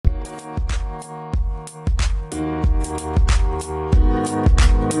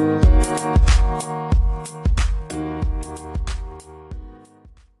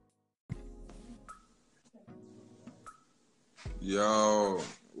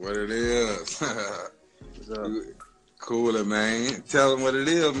What's up? Cooler, man. Tell them what it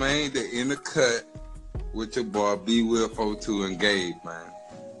is, man. They in the cut with your boy B Will 42 and Gabe, man.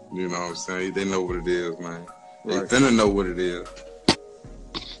 You know what I'm saying? They know what it is, man. They Right. finna know what it is.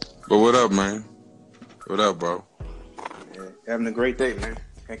 But what up, man? What up, bro? Yeah, having a great day, man.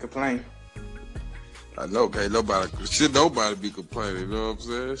 Can't complain. I know, nobody be complaining, you know what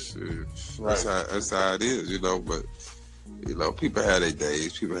I'm saying? Shit. Right. That's how it is, you know, but, you know, people have their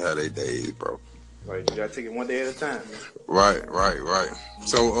days. People have their days, bro. Right, you gotta take it one day at a time, man. Right.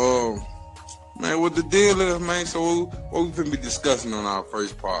 So, man, what the deal is, man, so what we finna be discussing on our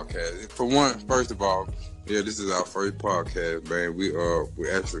first podcast. For one, first of all, yeah, this is our first podcast, man. We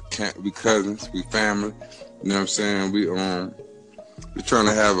actually we cousins, we family, you know what I'm saying? We're trying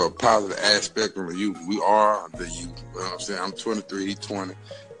to have a positive aspect of the youth. We are the youth, you know what I'm saying? I'm 23, he's 20,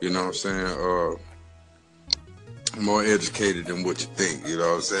 you know what I'm saying? More educated than what you think, you know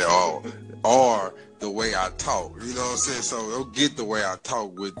what I'm saying? Or the way I talk, you know what I'm saying? So don't get the way I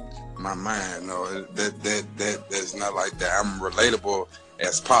talk with my mind. No, that's not like that. I'm relatable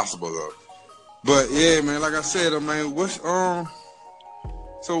as possible though. But yeah, man, like I said, man, what's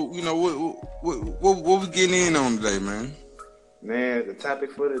so you know what we getting in on today, man? Man, the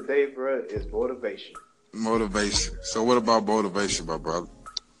topic for today, bro, is motivation. Motivation. So what about motivation, my brother?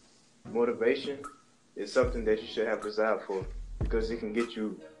 Motivation is something that you should have desire for because it can get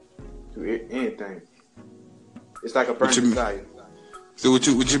you to anything. It's like a burning desire. So what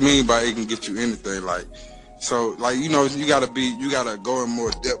you mean by it can get you anything? Like, so like you know you gotta go in more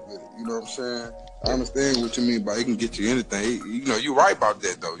depth with it. You know what I'm saying? I understand what you mean by it can get you anything. You know you're right about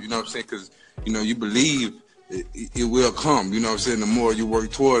that though. You know what I'm saying? Because you know you believe it will come. You know what I'm saying? The more you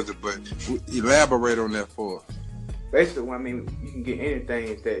work towards it, but elaborate on that for us. Basically, what I mean, you can get anything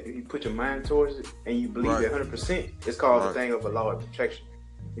is that if you put your mind towards it and you believe it 100%, it's called the thing of a law of attraction.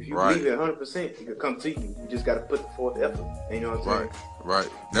 If you believe it 100%, it could come to you. You just got to put the forth effort. And you know what I'm saying? Right.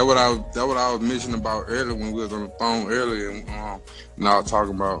 That's what I was mentioning about earlier when we was on the phone earlier. And I was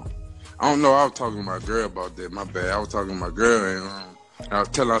talking about. I don't know. I was talking to my girl about that. My bad. I was talking to my girl and I was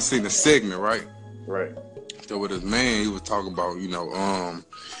telling her I seen the segment, right? Right. So with his man, he was talking about you know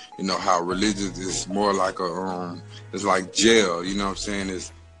how religion is more like it's like jail. You know what I'm saying?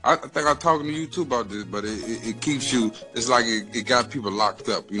 I think I'm talking to you too about this, but it keeps you. It's like it got people locked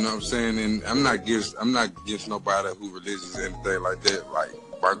up. You know what I'm saying? And I'm not against nobody who religious or anything like that. Like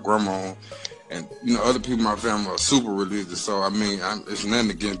my grandma and you know other people in my family are super religious. So I mean, it's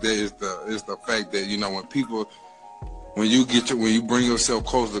nothing against that. It's the fact that you know when you bring yourself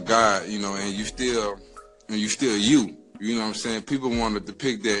close to God, you know, and you still you. You know what I'm saying? People want to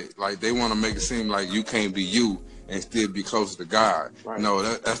depict that like they want to make it seem like you can't be you and still be close to God. Right. No,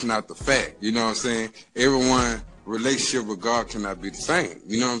 that's not the fact. You know what I'm saying? Everyone's relationship with God cannot be the same.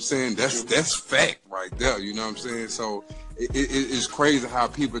 You know what I'm saying? That's fact right there. You know what I'm saying? So it's crazy how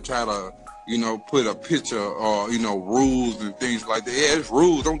people try to, you know, put a picture or, you know, rules and things like that. Yeah, it's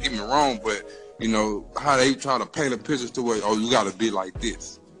rules, don't get me wrong, but, you know, how they try to paint a picture to where, oh, you got to be like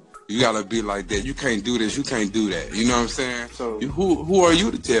this. You got to be like that. You can't do this. You can't do that. You know what I'm saying? So who are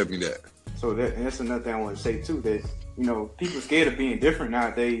you to tell me that? So that's another thing I want to say too. That you know, people scared of being different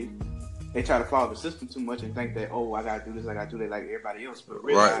nowadays. They try to follow the system too much and think that I gotta do this, I gotta do that like everybody else. But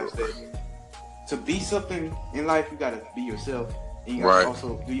realize that to be something in life, you gotta be yourself, and you gotta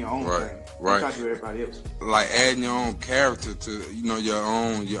also do your own thing. Don't try to do everybody else. Like adding your own character to you know your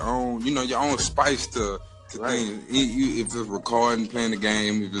own spice to things. If it's recording, playing the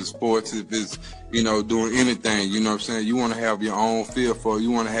game, if it's sports, if it's you know doing anything, you know what I'm saying. You want to have your own feel for it. You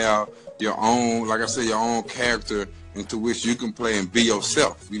want to have your own, like I said, your own character into which you can play and be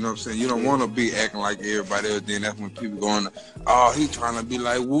yourself. You know what I'm saying? You don't want to be acting like everybody else. Then that's when people going, oh, he trying to be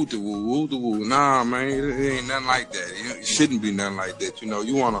like woo-de-woo. Nah, man, it ain't nothing like that. It shouldn't be nothing like that. You know,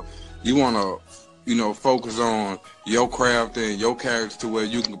 you wanna, you know, focus on your craft and your character to where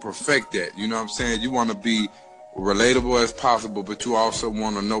you can perfect that. You know what I'm saying? You want to be relatable as possible, but you also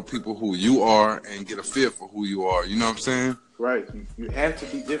want to know people who you are and get a feel for who you are. You know what I'm saying? Right. You have to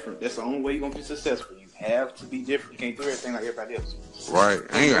be different. That's the only way you're gonna be successful. You have to be different. You can't do everything like everybody else. Right.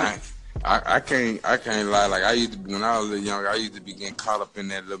 I can't lie. Like I used to when I was young, I used to be getting caught up in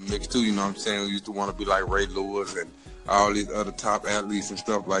that little mix too. You know what I'm saying? I used to want to be like Ray Lewis and all these other top athletes and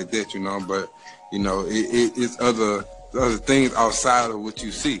stuff like that. You know, but you know, it's other things outside of what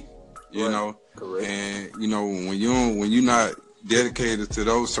you see. You know, correct. And you know when you're not dedicated to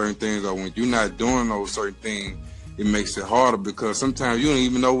those certain things, or when you're not doing those certain things, it makes it harder because sometimes you don't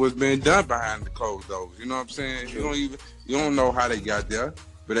even know what's being done behind the closed doors. You know what I'm saying? True. You don't know how they got there,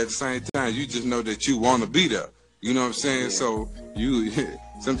 but at the same time, you just know that you want to be there. You know what I'm saying? Yeah. So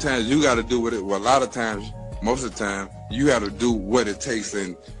sometimes you got to do what it. Well, a lot of times, most of the time, you got to do what it takes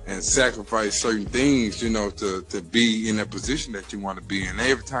and sacrifice certain things, to be in a position that you want to be in.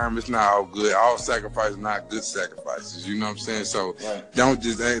 Every time it's not all good. All sacrifices not good sacrifices. You know what I'm saying? So don't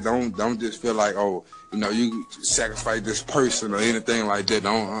just feel like, oh, you sacrifice this person or anything like that.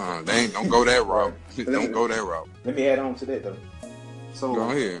 Don't go that route. Don't go that route. Let me add on to that though. So go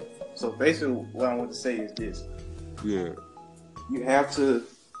ahead. So basically, what I want to say is this. Yeah. You have to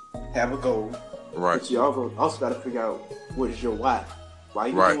have a goal. Right. But you also got to figure out what is your why. Why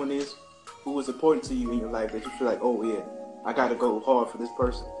you doing this? Who is important to you in your life that you feel like, oh yeah, I got to go hard for this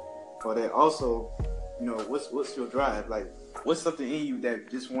person. Or that also, what's your drive? Like, what's something in you that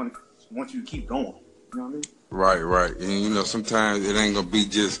just want you to keep going? You know what I mean? Right. And sometimes it ain't gonna be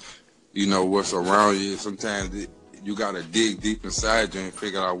just, what's around you. Sometimes you gotta dig deep inside you and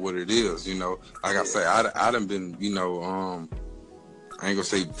figure out what it is. Like I say, I done been, I ain't gonna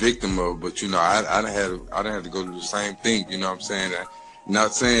say victim of, but I done had to go through the same thing. You know what I'm saying?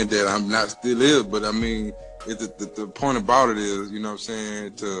 Not saying that I'm not still is, but I mean, the point about it is, what I'm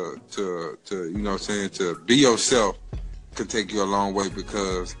saying, to be yourself can take you a long way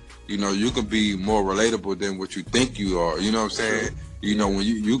because you can be more relatable than what you think you are. You know what I'm saying? When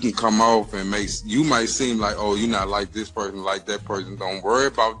you can come off and you might seem like, oh, you're not like this person, like that person. Don't worry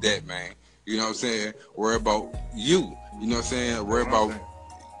about that, man. You know what I'm saying? Worry about you. You know what I'm saying? Worry about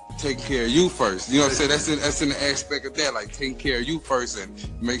taking care of you first. You know what I'm saying? That's in the aspect of that, like taking care of you first and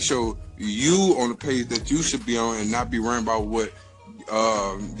make sure you on the page that you should be on and not be worrying about what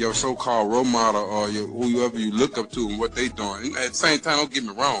your so-called role model or whoever you look up to and what they doing. And at the same time, don't get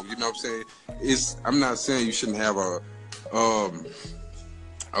me wrong. You know what I'm saying? I'm not saying you shouldn't have a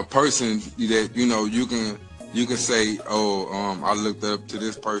person that you can say, oh, I looked up to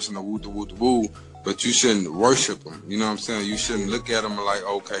this person or woo. But you shouldn't worship him. You know what I'm saying? You shouldn't look at him like,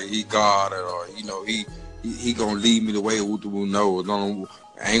 okay, he God, or he gonna lead me the way no.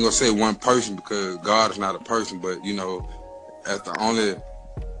 I ain't gonna say one person because God is not a person, but as the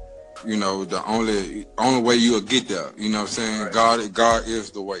only way you'll get there. You know what I'm saying? Right. God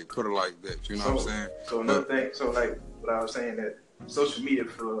is the way. Put it like that. You know what I'm saying? So another thing. So like what I was saying, that social media,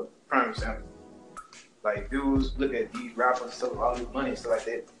 for prime example, like dudes look at these rappers and stuff, all this money and stuff like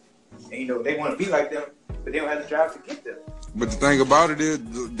that. And they want to be like them, but they don't have the drive to get them. But the thing about it is,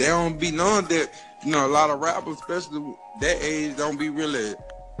 they don't be knowing that, a lot of rappers, especially that age, don't be really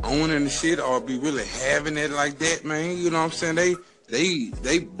owning the shit or be really having it like that, man. You know what I'm saying?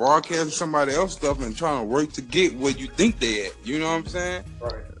 They broadcasting somebody else's stuff and trying to work to get what you think they at. You know what I'm saying?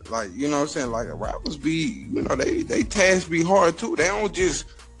 Right. Like, you know what I'm saying? Like, rappers be, they tasks be hard too. They don't just,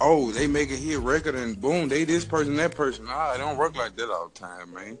 they make a hit record and boom, they this person, that person. Nah, it don't work like that all the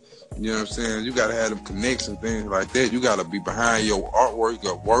time, man. You know what I'm saying? You gotta have them connects and things like that. You gotta be behind your artwork,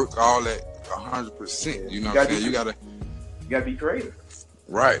 your work, all that 100%. You know what I'm saying? You gotta be creative.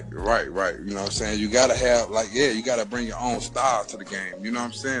 Right. You know what I'm saying? You gotta have, you gotta bring your own style to the game. You know what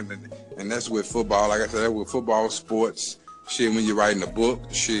I'm saying? And that's with football. Like I said, that's with football, sports. Shit, when you're writing a book,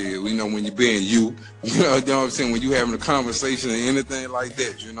 shit, when you're being you know what I'm saying, when you having a conversation or anything like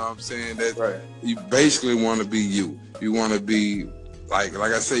that, you know what I'm saying, that you basically want to be you. You want to be, like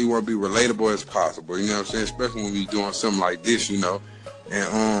I said, you want to be relatable as possible, you know what I'm saying, especially when you're doing something like this, And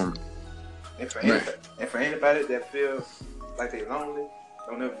for anybody that feels like they're lonely,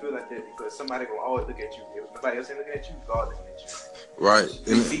 don't ever feel like that, because somebody gonna always look at you. If nobody else ain't looking at you, God looking at you. Right.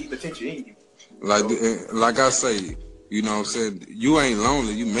 You see potential in you. Like I say, you know what I'm saying? You ain't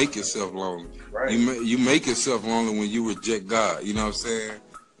lonely. You make yourself lonely. Right. You make yourself lonely when you reject God. You know what I'm saying?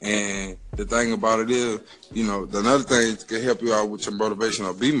 And the thing about it is, another thing that can help you out with your motivation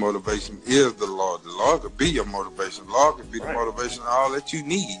or be motivation is the Lord. The Lord could be your motivation. The Lord could be the motivation, all that you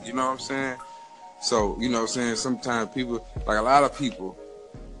need. You know what I'm saying? So, you know what I'm saying? Sometimes people, like a lot of people,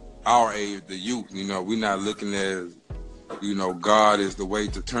 our age, the youth, we're not looking at, God is the way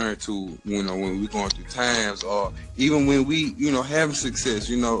to turn to, when we're going through times, or even when we, having success,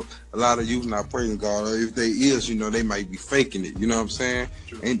 a lot of youth not praising God, or if they is, they might be faking it, you know what I'm saying?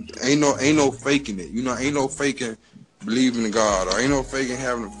 Ain't no faking it, ain't no faking believing in God, or ain't no faking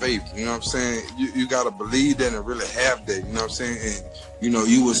having faith, you know what I'm saying? You gotta believe that and really have that, you know what I'm saying? And,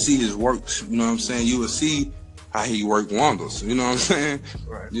 you will see his works, you know what I'm saying? You will see how he worked wonders, you know what I'm saying?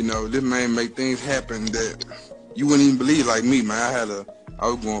 Right. This man make things happen that you wouldn't even believe. Like me, man, I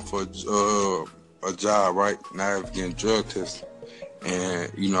was going for a job, right? And I was getting drug tested,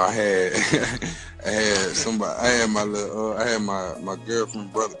 and I had my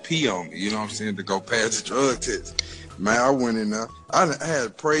girlfriend brother P on me, you know what I'm saying, to go pass the drug test. Man, I went in there. I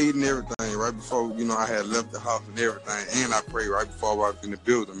had prayed and everything right before, I had left the house and everything. And I prayed right before I walked in the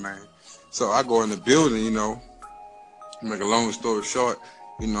building, man. So I go in the building, make a long story short,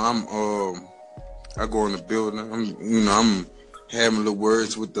 I go in the building. I'm having little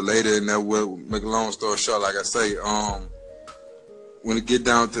words with the lady, and that will make a long story short. Like I say, when it get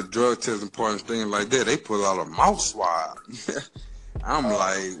down to the drug testing part and things like that, they pull out a mouth swab. I'm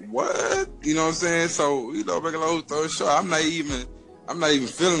like, what? You know what I'm saying? So, make a long story short, I'm not even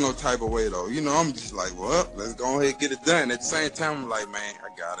feeling no type of way though. I'm just like, well, let's go ahead and get it done. At the same time, I'm like, man, I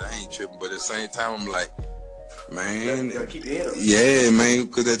got it. I ain't tripping. But at the same time, I'm like, man, you gotta keep your head up. Yeah, man,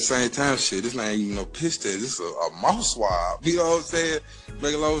 because at the same time, shit, this ain't even no piss test. This is a mouth swab. You know what I'm saying?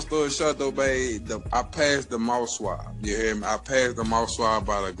 Make a long story short, though, babe, I passed the mouth swab. You hear me? I passed the mouth swab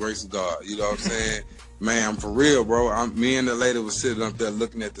by the grace of God. You know what I'm saying? Man, I'm for real, bro. Me and the lady was sitting up there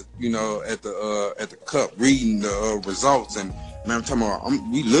looking at the, at the cup, reading the results, and man, I'm talking about,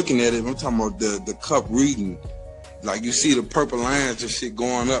 we looking at it. I'm talking about the cup reading. Like, you see the purple lines and shit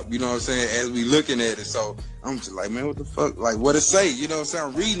going up, you know what I'm saying, as we looking at it. So I'm just like, man, what the fuck? Like, what it say? You know what I'm saying?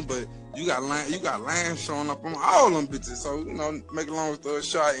 I'm reading, but you got lines showing up on all them bitches. So, make a long story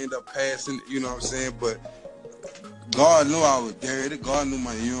short, I end up passing, you know what I'm saying? But God knew I was dirty. God knew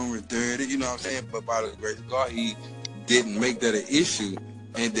my urine was dirty, you know what I'm saying? But by the grace of God, he didn't make that an issue.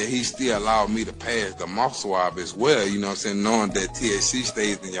 And that he still allowed me to pass the mouth swab as well, you know what I'm saying? Knowing that THC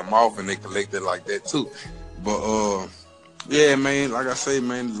stays in your mouth and they collect it like that too. But, yeah, man, like I say,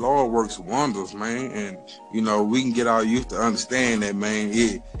 man, the Lord works wonders, man. And, we can get our youth to understand that, man,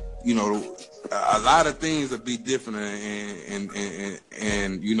 a lot of things will be different and a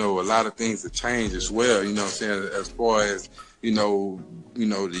lot of things will change as well, you know what I'm saying, as far as, the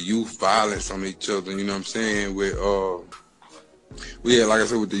youth violence on each other, you know what I'm saying, with, like I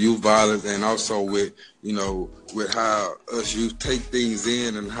said, with the youth violence, and also with, with how us youth take things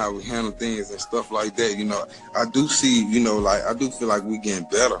in and how we handle things and stuff like that. I do see, I do feel like we getting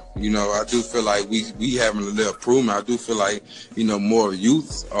better. I do feel like we having a little improvement. I do feel like, more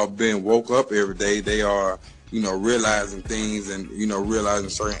youths are being woke up every day. They are, realizing things and, realizing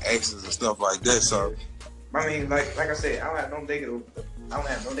certain actions and stuff like that. So, I mean, like I said, I don't have no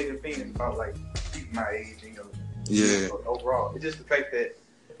negative opinions about like people my age, Yeah. Overall, it's just the fact that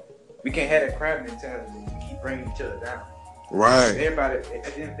we can't have that crab mentality. We keep bringing each other down. Right. Everybody, at the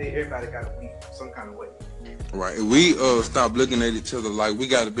end of the day, everybody got to win some kind of way. Right. We stop looking at each other like we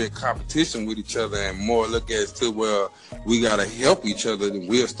got to be in competition with each other, and more look at it to where we got to help each other. Then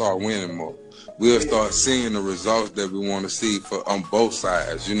we'll start winning more. We'll start seeing the results that we want to see on both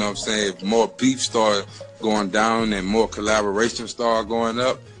sides. You know what I'm saying? If more beef start going down and more collaboration start going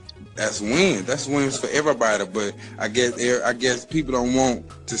up, that's wins. That's wins for everybody. But I guess people don't want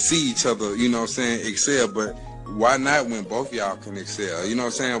to see each other, you know what I'm saying, excel. But why not when both y'all can excel? You know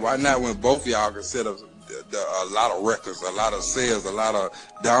what I'm saying? Why not when both y'all can set up a lot of records, a lot of sales, a lot of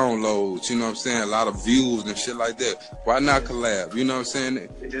downloads, you know what I'm saying, a lot of views and shit like that? Why not collab? You know what I'm saying?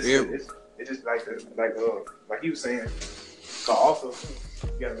 It's just like you were saying. So also, you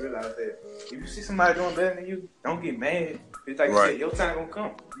gotta realize that if you see somebody doing better than you, don't get mad. It's like you said, your time gonna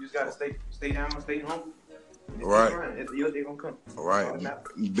come. You just gotta stay down, stay humble. Right. Your day gonna come. Right.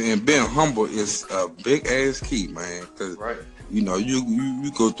 Being humble is a big ass key, man. Cause you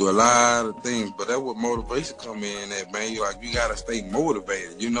go through a lot of things, but that's what motivation come in at, man. You gotta stay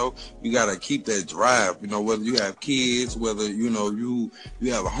motivated. You gotta keep that drive. Whether you have kids, whether you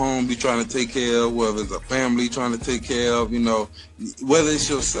have a home you're trying to take care of, whether it's a family you're trying to take care of, whether it's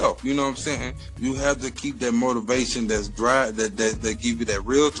yourself. You know what I'm saying? You have to keep that motivation, that's drive, that give you that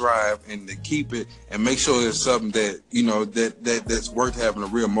real drive, and to keep it and make sure it's something that that's worth having a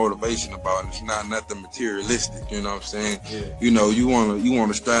real motivation about. And it's not nothing materialistic. You know what I'm saying? Yeah. You want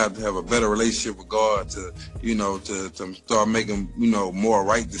to strive to have a better relationship with God, to start making more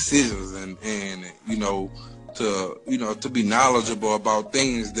right decisions, and to be knowledgeable about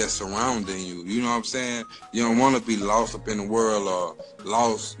things that's surrounding you. You know what I'm saying? You don't want to be lost up in the world, or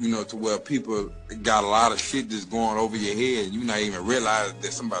lost, to where people got a lot of shit that's going over your head, and you not even realize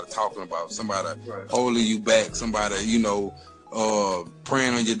that somebody talking about, somebody holding you back, somebody,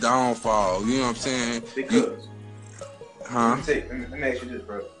 praying on your downfall. You know what I'm saying? Because, let me ask you this,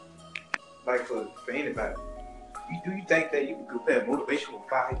 bro. Like for anybody, do you think that you can compare motivation with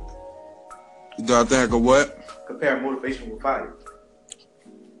fire? Do I think of what? Compare motivation with fire.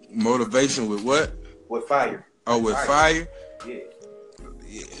 Motivation with what? With fire. Oh, with fire? Yeah.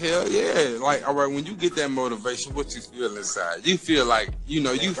 Hell yeah. Like, all right, when you get that motivation, what you feel inside? You feel like, you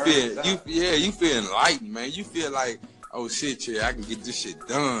feel enlightened, man. You feel like, oh shit, yeah, I can get this shit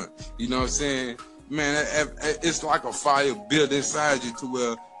done. You know what I'm saying? man, it's like a fire built inside you to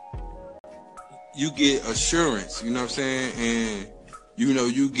where you get assurance, you know what I'm saying? And you know,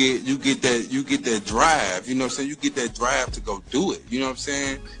 you get that drive, you know what I'm saying? You get that drive to go do it, you know what I'm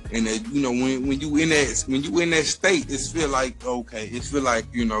saying? And that, you know, when you in that state, it feel like, okay, it feel like,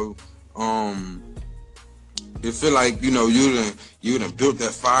 you know, it feel like, you know, you done built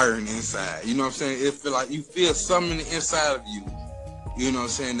that fire in the inside, you know what I'm saying? It feel like you feel something in the inside of you, you know what I'm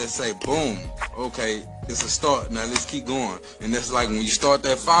saying, that say, boom, okay, it's a start, now let's keep going. And that's like when you start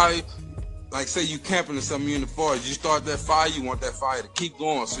that fire, like say you camping or something, you in the forest, you start that fire, you want that fire to keep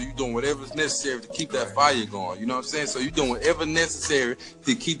going, so you're doing whatever's necessary to keep that fire going, you know what I'm saying? So you're doing whatever necessary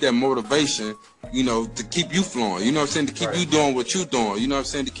to keep that motivation, you know, to keep you flowing, you know what I'm saying, to keep you doing what you're doing, you know what I'm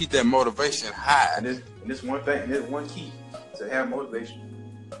saying, to keep that motivation high. And this one thing, and this one key to have motivation.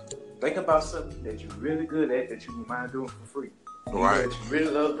 Think about something that you're really good at that you don't mind doing for free. Right. That you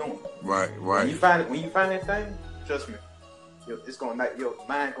really love doing. Right. When you find that thing, trust me, it's gonna night your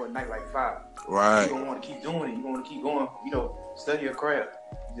mind gonna night like fire. Right. You're gonna want to keep doing it. You're gonna keep going. You know, study your craft.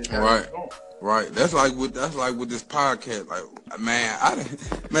 You just right. Keep going. Right. That's like with this podcast. Like, man,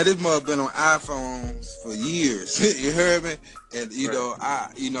 this mother been on iPhones for years. You heard me? And you know, I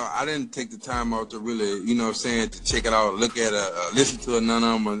didn't take the time out to really, you know what I'm saying, to check it out, look at it, listen to it, none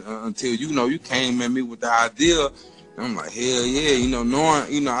of them until, you know, you came at me with the idea. And I'm like, hell yeah, you know, knowing,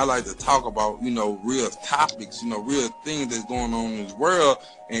 you know, I like to talk about, you know, real topics, you know, real things that's going on in this world.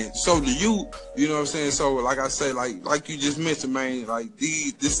 And so do you, you know what I'm saying? So like I say, like you just mentioned, man, like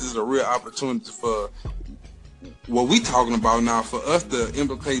this is a real opportunity for what we talking about now, for us to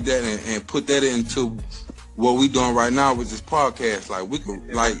implicate that and put that into what we doing right now with this podcast. Like we could,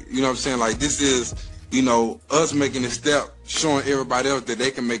 like, you know what I'm saying? Like this is, you know, us making a step, showing everybody else that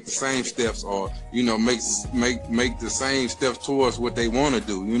they can make the same steps, or, you know, make the same steps towards what they want to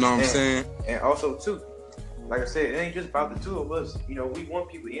do. You know what I'm saying? And also too, like I said, it ain't just about the two of us. You know, we want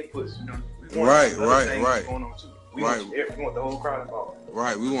people inputs. You know, we want right. Going on too. We want the whole crowd involved.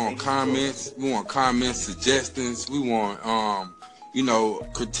 Right. We want comments. We want comments, suggestions. We want you know,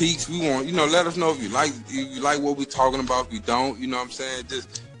 critiques. We want, you know, let us know if you like what we're talking about. If you don't, you know what I'm saying?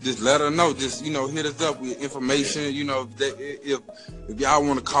 Just let us know. Just, you know, hit us up with information. You know, if y'all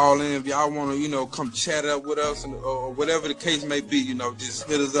want to call in, if y'all want to, you know, come chat up with us, or whatever the case may be, you know, just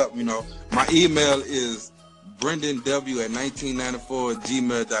hit us up. You know, my email is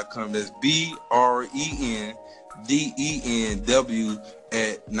brendenw@1994@gmail.com. That's BRENDENW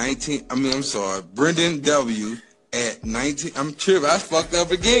Brendenw@19. I'm tripping. I fucked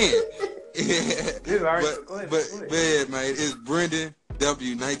up again. but man, it's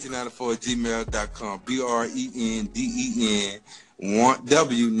BrendenW1994@gmail.com.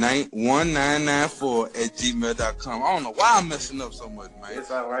 BRENDEW1994@gmail.com. I don't know why I'm messing up so much, man. It's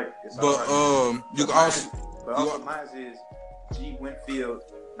all right. You can also. But also mine is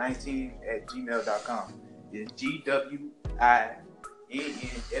gwinfield19@gmail.com. It's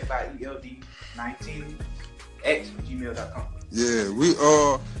GWINFIELD19@gmail.com. Yeah,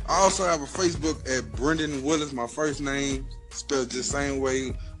 I also have a Facebook at Brendan Willis, my first name, spelled the same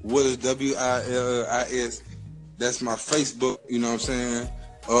way, Willis, WILLIS. That's my Facebook, you know what I'm saying?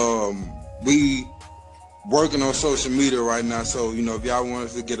 We working on social media right now, so, you know, if y'all want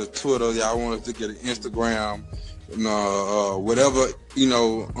us to get a Twitter, y'all want us to get an Instagram, you know, whatever, you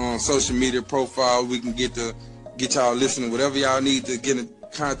know, on social media profile, we can get y'all listening, whatever y'all need to get in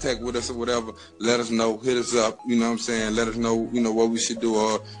contact with us or whatever, let us know, hit us up, you know what I'm saying, let us know, you know, what we should do,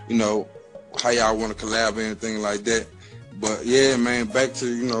 or, you know, how y'all want to collab or anything like that. But yeah, man, back to,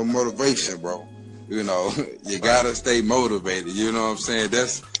 you know, motivation, bro. You know, you gotta stay motivated, you know what I'm saying? That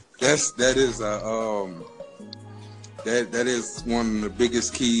is one of the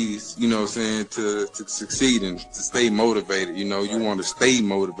biggest keys, you know what I'm saying, to succeeding, to stay motivated. You know, you want to stay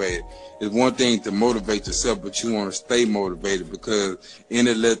motivated. It's one thing to motivate yourself, but you want to stay motivated, because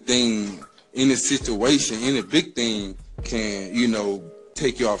any little thing, any situation, any big thing can, you know,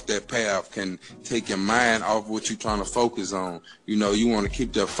 take you off that path, can take your mind off what you're trying to focus on. You know, you want to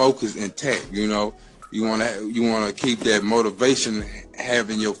keep that focus intact, you know. You want to keep that motivation,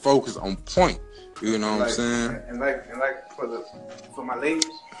 having your focus on point. You know what I'm saying? And like for my ladies,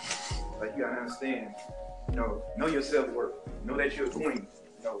 like, you gotta understand, you know your self-worth. Know that you're a queen.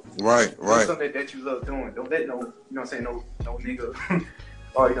 You know, right. Something that you love doing. Don't let no nigga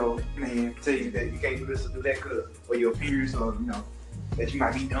or, you know, man, tell you that you can't do this or do that or your peers, or, you know, that you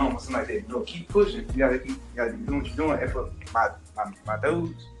might be dumb or something like that. No, keep pushing. You gotta be doing what you're doing. And for my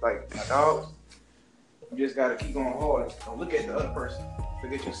dudes, like my dogs, you just gotta keep going hard. Don't look at the other person.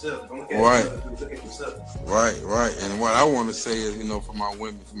 Look at yourself. Don't look at look at yourself. Right. And what I want to say is, you know, for my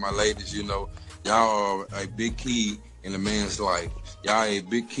women, for my ladies, you know, Y'all are a big key in a man's life. Y'all a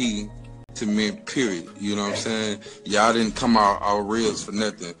big key to men, period. You know what I'm saying? Y'all didn't come out our reels for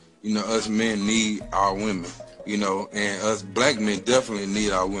nothing. You know, us men need our women. You know, and us black men definitely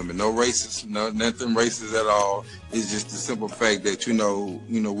need our women. No racist, nothing racist at all. It's just the simple fact that you know,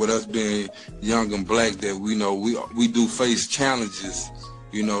 with us being young and black, that we do face challenges.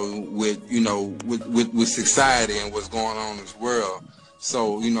 You know, with society and what's going on in this world.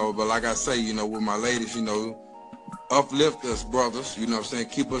 So but like I say, with my ladies, uplift us, brothers. You know what I'm saying?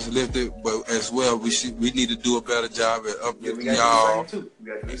 Keep us lifted, but as well, we need to do a better job at uplifting y'all. We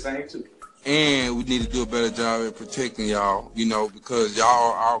got to do the same too. And we need to do a better job at protecting y'all, because y'all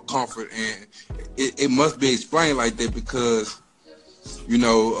are our comfort, and it must be explained like that because, a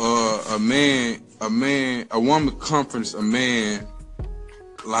woman comforts a man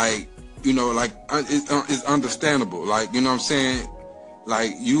like, it's understandable. Like, you know what I'm saying?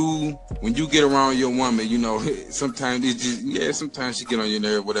 Like when you get around your woman, sometimes it's just, sometimes she get on your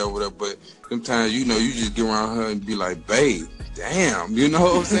nerve, whatever, but sometimes, you just get around her and be like, babe, damn, you know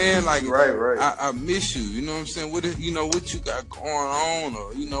what I'm saying? Like, right. I miss you, you know what I'm saying? What you got going on,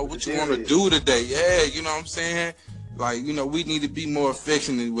 or, what you want to do today? Yeah, you know what I'm saying? Like, we need to be more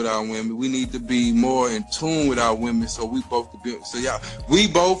affectionate with our women. We need to be more in tune with our women so we both could be, we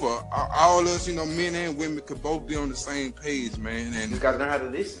both are, all us, men and women could both be on the same page, man. And you just got to learn how to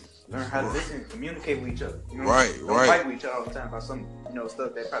listen. Learn how to listen and communicate with each other. Right. Don't fight with each other all the time about some,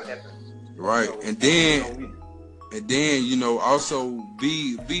 stuff that probably happens. Right. And then, also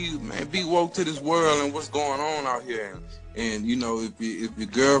be woke to this world and what's going on out here. And if your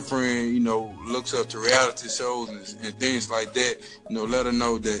girlfriend, looks up to reality shows and things like that, let her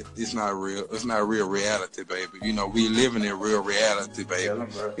know that it's not real. It's not real reality, baby. We living in real reality, baby.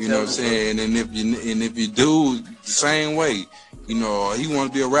 You know what I'm saying? And if you do the same way, he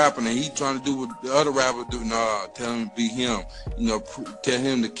want to be a rapper and he trying to do what the other rapper do. Nah, tell him to be him. Tell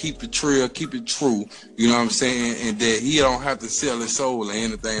him to keep it real, keep it true. You know what I'm saying? And that he don't have to sell his soul or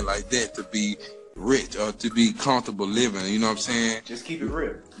anything like that to be rich or to be comfortable living. You know what I'm saying? Just keep it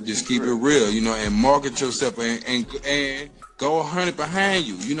real. Just keep it real, and market yourself and go 100 behind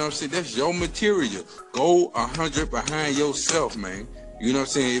you. You know what I'm saying? That's your material. Go 100 behind yourself, man. You know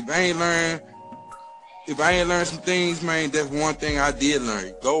what I'm saying? If I ain't learned some things, man, that's one thing I did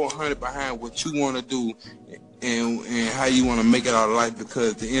learn. Go 100 behind what you want to do and how you want to make it out of life,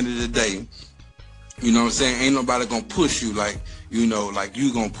 because at the end of the day, you know what I'm saying, ain't nobody gonna push you like you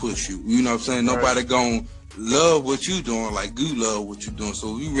gonna push you. You know what I'm saying? Right. Nobody gonna love what you doing like you love what you doing.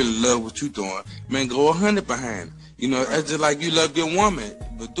 So if you really love what you doing, man, go 100 behind it. That's just like you love your woman.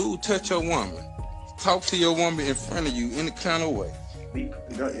 But dude, touch your woman. Talk to your woman in front of you any kind of way.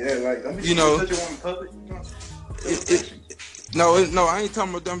 Touch your woman public. No, I ain't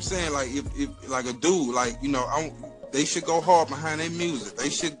talking about them. Saying like if like a dude, like they should go hard behind their music. They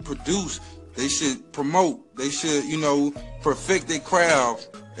should produce. They should promote. They should, perfect their craft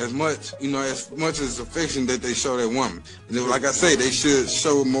as much as affection that they show their woman. And like I say, they should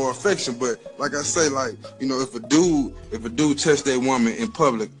show more affection. But like I say, if a dude touch their woman in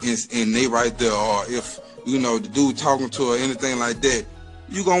public and they right there, or if the dude talking to her, anything like that,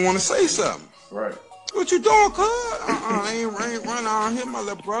 you gonna want to say something. Right. What you doing, cuz? I ain't run out here, my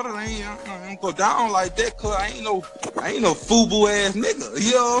little brother. I ain't go down like that, cuz I ain't no FUBU ass nigga.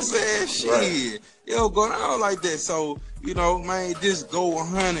 You know what I'm saying? Shit. Right. You don't go down like that. So, man, just go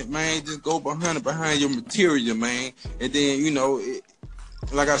 100, man. Just go 100 behind your material, man. And then,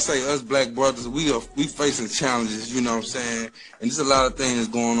 like I say, us black brothers, we facing challenges, you know what I'm saying? And there's a lot of things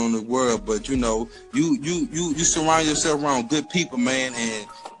going on in the world, but you surround yourself around good people, man, and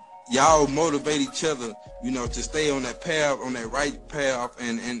y'all motivate each other, to stay on that path, on that right path,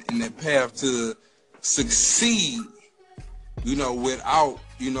 and that path to succeed, without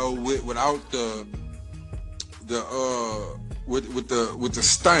the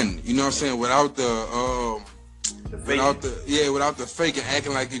stunt, you know what I'm saying? Without the fake and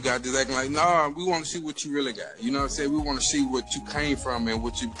acting like you got this, acting like, nah, we want to see what you really got. You know what I'm saying? We want to see what you came from and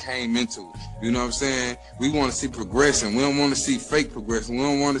what you came into. You know what I'm saying? We want to see progression. We don't want to see fake progression. We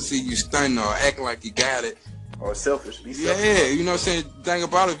don't want to see you stunning or acting like you got it. Or selfish. Be selfish. Yeah, you know what I'm saying? Thing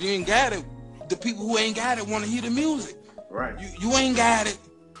about it, if you ain't got it, the people who ain't got it want to hear the music. Right. You ain't got it.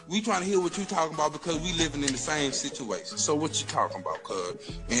 We trying to hear what you talking about because we living in the same situation. So what you talking about, cuz?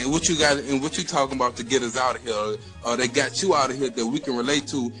 And what you got and what you talking about to get us out of here, or they got you out of here that we can relate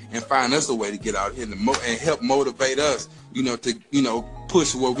to and find us a way to get out of here and help motivate us, to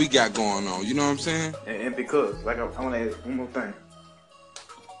push what we got going on. You know what I'm saying? And because, like, I want to add one more thing.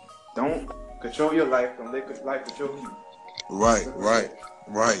 Don't control your life. Don't let life control you. Right.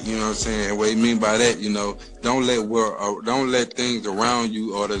 Right, you know what I'm saying? And what you mean by that, you know, don't let things around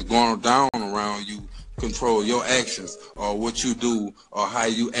you or that's going down around you control your actions or what you do or how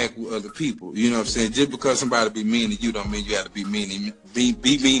you act with other people. You know what I'm saying? Just because somebody be mean to you don't mean you have to be mean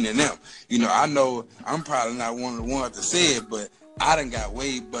to them. You know, I know I'm probably not one of the ones to say it, but I done got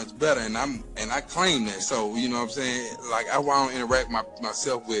way much better, and I claim that. So you know what I'm saying? Like I want to interact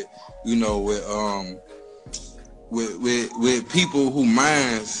myself with, you know, with people who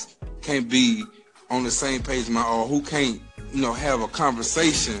minds can't be on the same page as mine, or who can't, you know, have a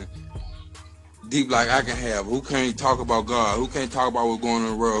conversation deep like I can have, who can't talk about God, who can't talk about what's going on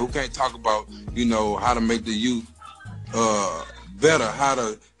in the world, who can't talk about, you know, how to make the youth better, how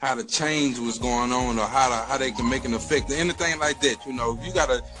to change what's going on, or how they can make an effect, or anything like that. You know, if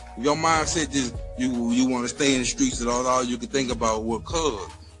your mindset just you want to stay in the streets and all you can think about what cause,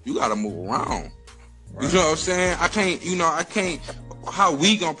 you gotta move around. Right. You know what I'm saying? I can't. How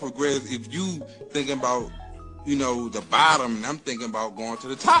we gonna progress if you thinking about, you know, the bottom and I'm thinking about going to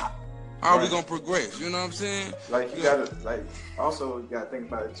the top? How are we gonna progress? You know what I'm saying? Like you gotta, like, also you gotta think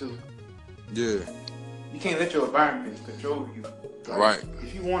about it too. Yeah. You can't let your environment control you. Like, right.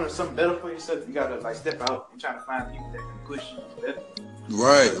 If you want something better for yourself, you gotta like step out and try to find people that can push you better.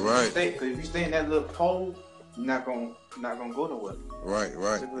 Right, right. Because if you stay in that little pole, you're not gonna go nowhere. Right.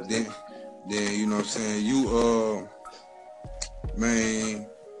 Then you know what I'm saying? You man.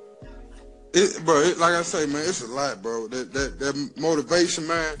 Like I say, man, it's a lot, bro. That motivation,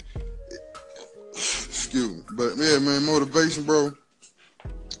 man. Excuse me, but yeah, man, motivation, bro.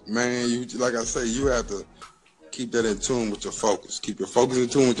 Man, you like I say, you have to keep that in tune with your focus. Keep your focus in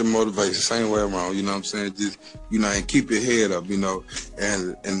tune with your motivation. Same way around, you know what I'm saying? Just, you know, and keep your head up, you know,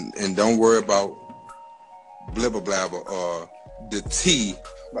 and don't worry about blibber blabber or the tea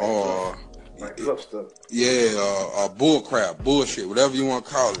or stuff. Yeah, bull crap, bullshit, whatever you want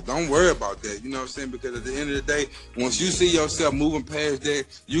to call it. Don't worry about that, you know what I'm saying? Because at the end of the day, once you see yourself moving past that,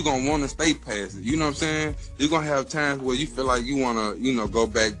 you're going to want to stay past it. You know what I'm saying? You're going to have times where you feel like you want to, you know, go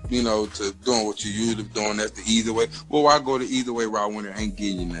back, you know, to doing what you usually doing. That's the easy way. Well, why go the easy way route when it ain't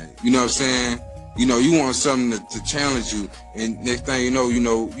getting you that? You know what I'm saying? You know, you want something to challenge you, and next thing you know, you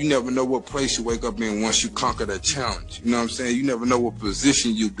never know what place you wake up in once you conquer that challenge. You know what I'm saying? You never know what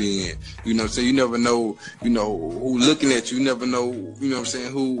position you be in. You know what I'm saying? You never know, you know, who looking at you. You never know, you know what I'm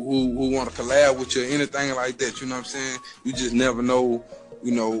saying, who want to collab with you or anything like that. You know what I'm saying? You just never know,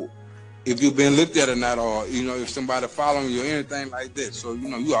 you know, if you've been looked at or not, or, you know, if somebody following you or anything like that. So, you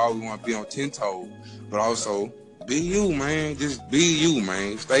know, you always want to be on 10 toes, but also be you, man. Just be you,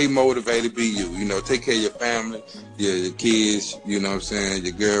 man. Stay motivated, be you. You know, take care of your family, your kids, you know what I'm saying,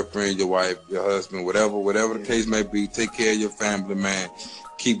 your girlfriend, your wife, your husband, whatever the case may be. Take care of your family, man.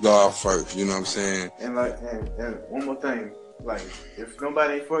 Keep God first, you know what I'm saying? And like, and one more thing, like, if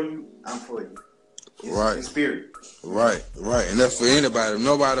nobody ain't for you, I'm for you. It's spirit. Right. And that's for anybody. If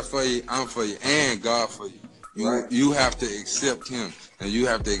nobody for you, I'm for you, and God for you. You have to accept him, and you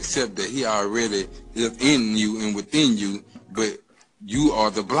have to accept that he already is in you and within you, but you are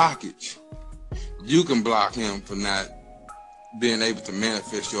the blockage. You can block him from not being able to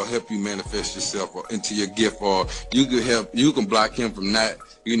manifest you or help you manifest yourself or into your gift, or you can block him from not,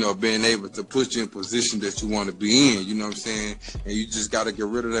 you know, being able to put you in position that you want to be in, you know what I'm saying? And you just got to get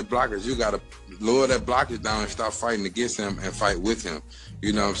rid of that blockage. You got to lower that blockage down and stop fighting against him and fight with him,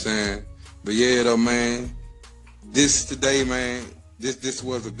 you know what I'm saying? But yeah, though, man, this today, man, this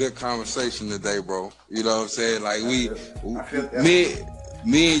was a good conversation today, bro. You know what I'm saying? Like me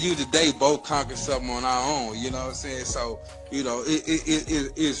and you today both conquered something on our own. You know what I'm saying? So, you know,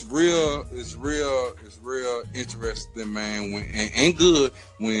 it's real interesting, man. And good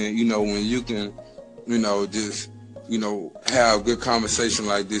when, you know, when you can, you know, just, you know, have good conversation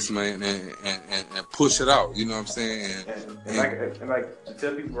like this, man, and push it out. You know what I'm saying? And like to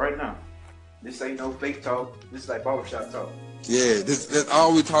tell people right now, this ain't no fake talk. This is like barbershop talk. Yeah, that's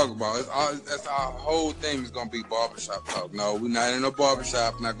all we talk about. That's our whole thing is gonna be barbershop talk. No, we're not in a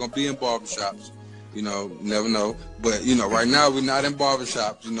barbershop. Not gonna be in barbershops. You know, never know. But you know, right now we're not in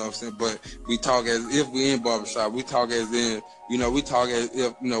barbershops. You know what I'm saying? But we talk as if we're in barbershop. We talk as in, you know, we talk as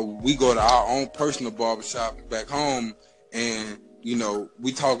if, you know, we go to our own personal barbershop back home, and you know,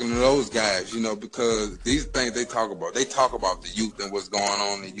 we talking to those guys, you know, because these things they talk about the youth and what's going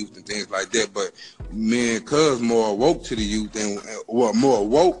on in youth and things like that. But me and Cuz more woke to the youth and more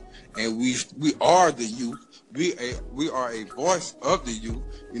woke, and we are the youth. We are a voice of the youth,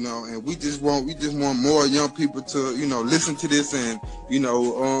 you know, and we just want more young people to, you know, listen to this and, you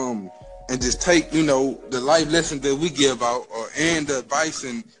know, and just take, you know, the life lessons that we give out, and the advice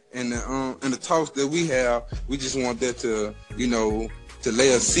and the talks that we have. We just want that to, you know, to lay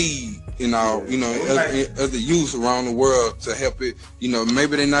a seed in our, other youth around the world to help it.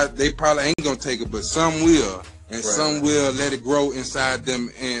 Maybe they probably ain't gonna take it, but some will, and some will let it grow inside them,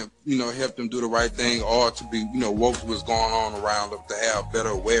 and help them do the right thing, or to be woke to what's going on around them, to have better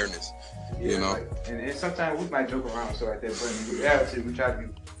awareness. And sometimes we might joke around and stuff like that, but in reality, we try to be,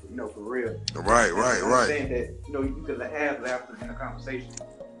 for real. Right. Saying that, you could have laughter in a conversation.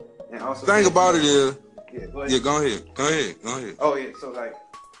 And also, thing about it is, go ahead. Go ahead. Oh yeah, so like,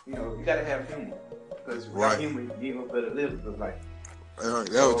 you gotta have humor, because without humor, you ain't gonna better live. But like,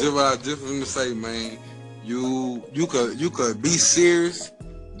 that was just what I just was gonna say, man. You could be serious,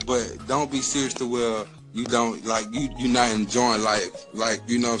 but don't be serious to where you don't you're not enjoying life. Like,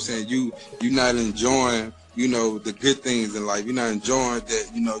 what I'm saying, you're not enjoying, the good things in life. You're not enjoying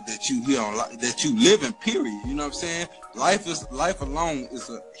that, that you here on life, that you living, period. You know what I'm saying? Life alone is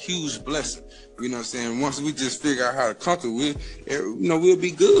a huge blessing. You know what I'm saying? Once we just figure out how to conquer, we'll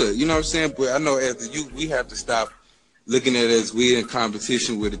be good. You know what I'm saying? But I know as the youth, we have to stop looking at it as we in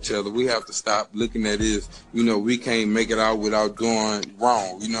competition with each other. We have to stop looking at it as, we can't make it out without doing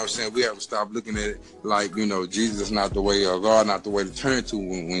wrong. You know what I'm saying? We have to stop looking at it like, Jesus is not the way, or God not the way to turn to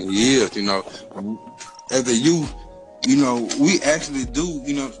when he is, As a youth, we actually do,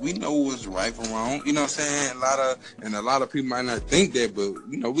 we know what's right from wrong. You know what I'm saying? A lot of people might not think that, but,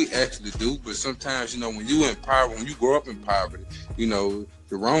 we actually do. But sometimes, when you in poverty, when you grow up in poverty,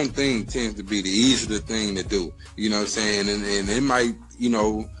 the wrong thing tends to be the easier thing to do. You know what I'm saying? And it might,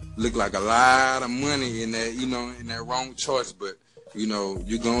 look like a lot of money in that, in that wrong choice, but, you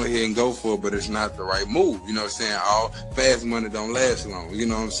go ahead and go for it, but it's not the right move. You know what I'm saying? All fast money don't last long. You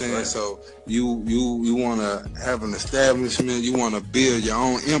know what I'm saying? Right. So you want to have an establishment. You want to build your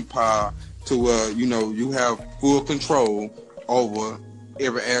own empire to where, you have full control over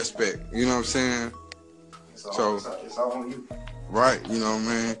every aspect. You know what I'm saying? It's all on you. Right,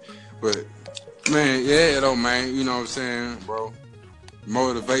 man. But, man, yeah, though, man. You know what I'm saying, bro?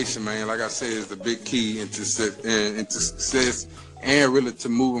 Motivation, man, like I said, is the big key into success and really to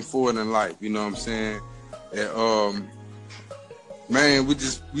moving forward in life. You know what I'm saying? And, man, we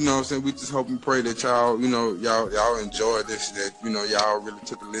just, we just hope and pray that y'all, y'all enjoyed this, that, y'all really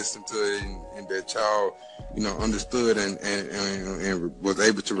took a listen to it, and that y'all, understood and was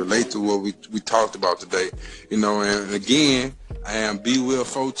able to relate to what we talked about today. And again, I am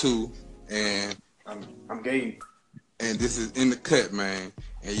B-Will42, and I'm Gabe. And this is In the Cut, man.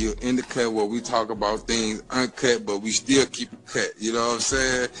 And you're in the cut where we talk about things uncut, but we still keep it cut. You know what I'm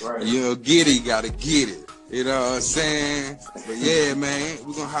saying? Right. You gotta get it. You know what I'm saying? But yeah, man,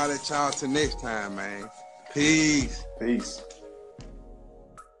 we're gonna holler at y'all till next time, man. Peace. Peace.